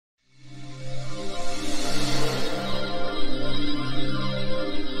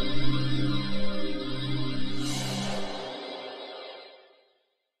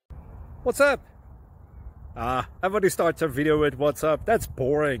What's up? Everybody starts their video with what's up. That's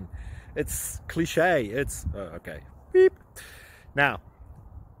boring. It's cliche. It's okay. Beep. Now,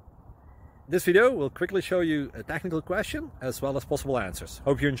 this video will quickly show you a technical question as well as possible answers.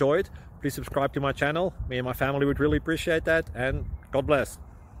 Hope you enjoyed. Please subscribe to my channel. Me and my family would really appreciate that, and God bless.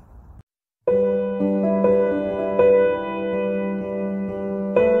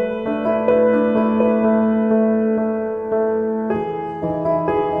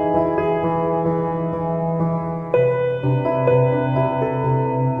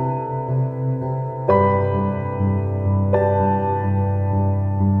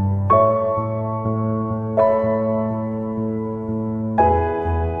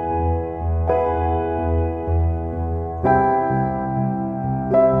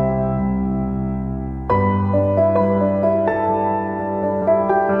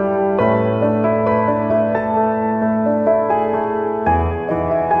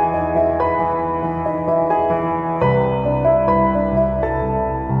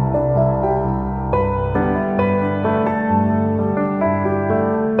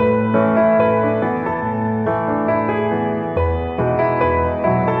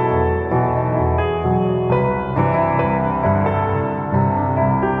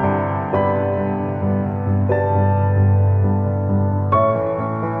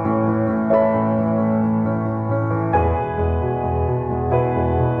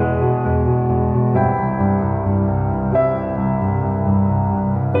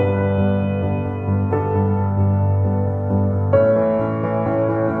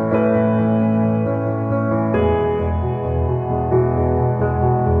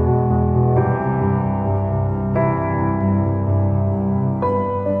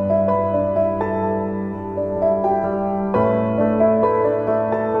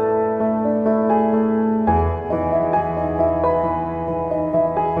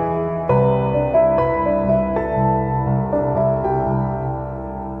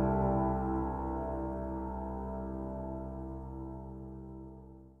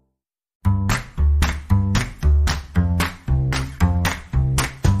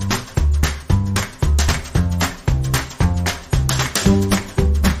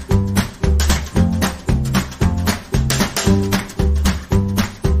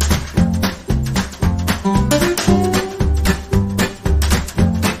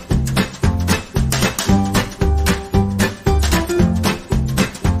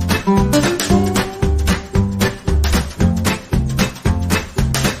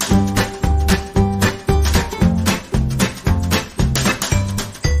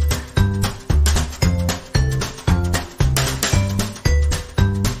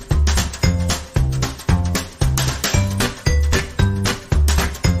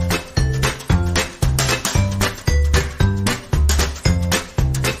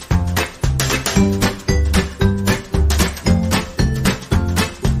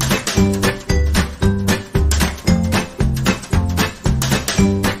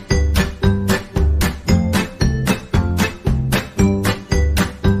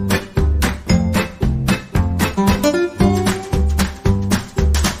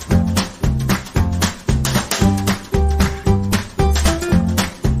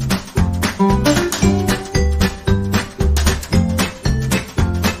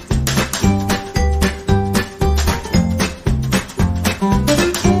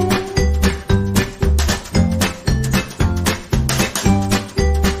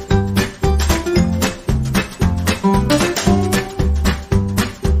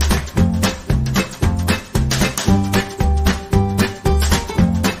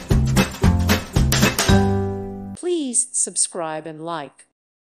 Please subscribe and like.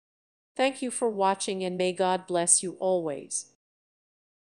 Thank you for watching, and may God bless you always.